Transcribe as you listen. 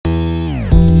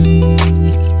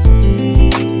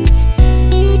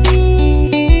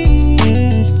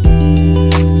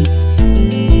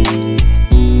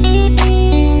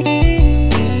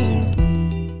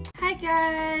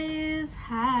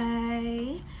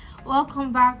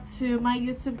welcome back to my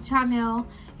YouTube channel.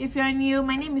 If you're new,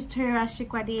 my name is Toyora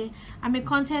Shikwade. I'm a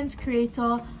content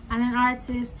creator and an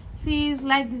artist. Please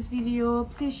like this video,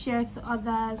 please share it to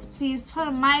others, please turn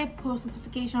on my post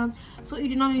notifications so you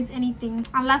do not miss anything,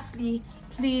 and lastly,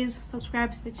 please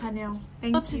subscribe to the channel.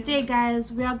 Thank you. So today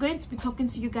guys, we are going to be talking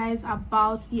to you guys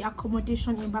about the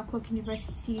accommodation in Babcock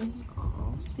University,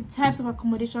 the types of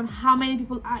accommodation, how many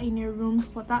people are in a room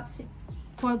for that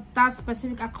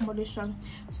specific accommodation.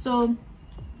 So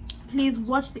please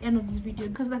watch the end of this video,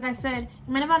 because like I said,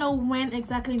 you might never know when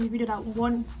exactly in the video that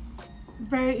one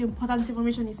very important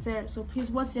information is said. So please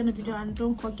watch the end of the video and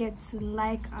don't forget to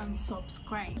like and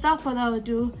subscribe. Without further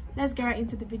ado, let's get right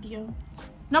into the video.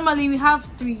 Normally we have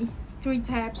three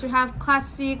types. We have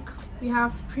classic, we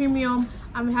have premium,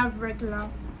 and we have regular.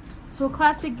 So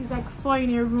classic is like 4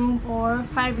 in a room or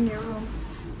 5 in a room.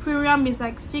 Premium is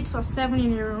like 6 or 7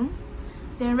 in a room.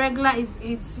 Then regular is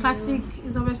 8. Classic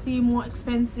is obviously more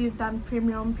expensive than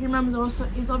premium. Premium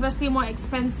is obviously more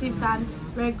expensive than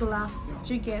regular.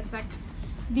 You get like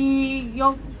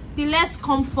the less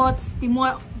comfort,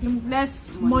 the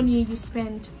less money you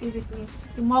spend. Basically,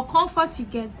 the more comfort you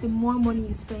get, the more money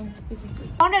you spend. Basically,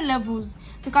 400 levels,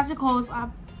 the classic halls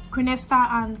are Crenesta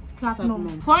and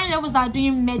Platinum. 400 levels that are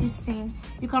doing medicine,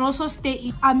 you can also stay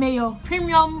in Amayo.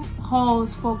 Premium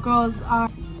halls for girls are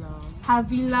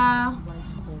Havila,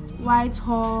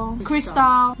 Whitehall,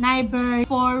 Crystal, Nightbird.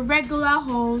 For regular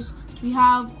halls, we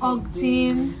have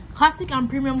Ogden. Classic and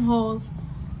premium halls,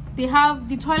 they have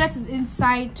the toilet is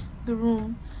inside the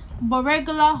room, but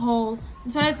regular hall,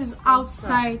 the toilet is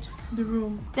outside the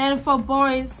room. Then for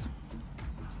boys,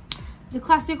 the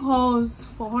classic halls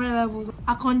for 100 levels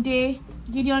are Conde,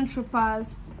 Gideon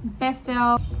Troopers,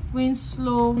 Bethel,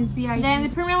 Winslow, BIG. Then the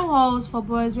premium halls for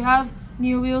boys, we have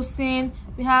New Wilson,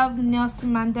 we have Nelson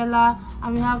Mandela,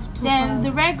 and we have Topaz. Then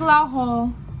the regular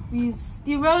hall is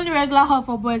the only regular hall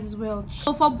for boys as well.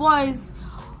 So for boys,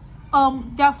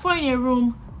 there are 4 in a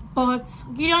room, but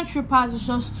Gideon Troopers is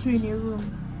just 2 in a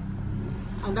room.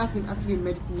 And that's actually a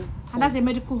medical hall. And that's a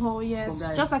medical hall, yes.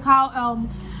 Just like how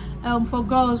for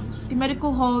girls, the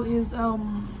medical hall is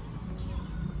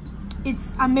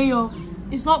it's a mayor.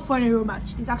 It's not 4 in a room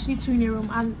actually, it's actually 2 in a room,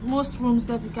 and most rooms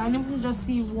that you can even just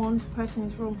see one person in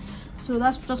the room. So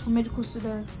that's just for medical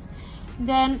students.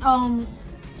 Then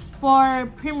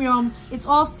for premium, it's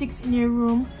all 6 in a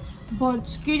room,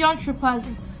 but Gideon Troopers,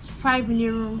 it's 5 in a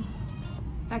room.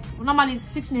 Like normally it's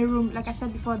 6 in a room, like I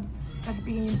said before at the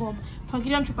beginning, but for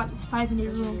Gideon Troopers it's 5 in a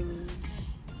room.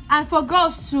 And for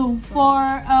girls too, for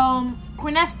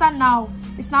Crenesta now,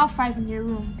 it's now 5 in a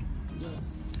room. Yes.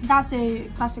 That's a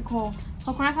classic hall.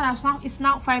 For Crenesta it's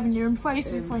now 5 in a room. Before it used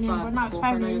to be 4 in a room, but now it's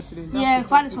 5 in a room. Yeah,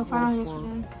 5 is for final year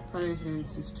students. Final year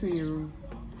students, it's 2 in a room.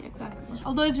 Exactly.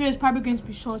 Although this video is probably going to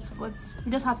be short, but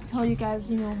we just have to tell you guys,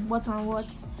 you know, what and what.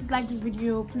 Please like this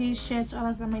video, please share it to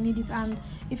others that might need it, and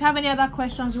if you have any other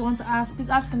questions you want to ask, please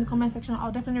ask in the comment section.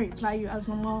 I'll definitely reply you as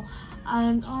normal.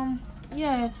 And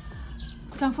yeah,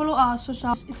 you can follow our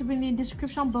socials. It will be in the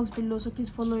description box below, so please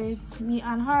follow it, me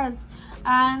and hers,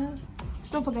 and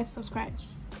don't forget to subscribe.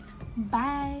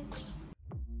 Bye.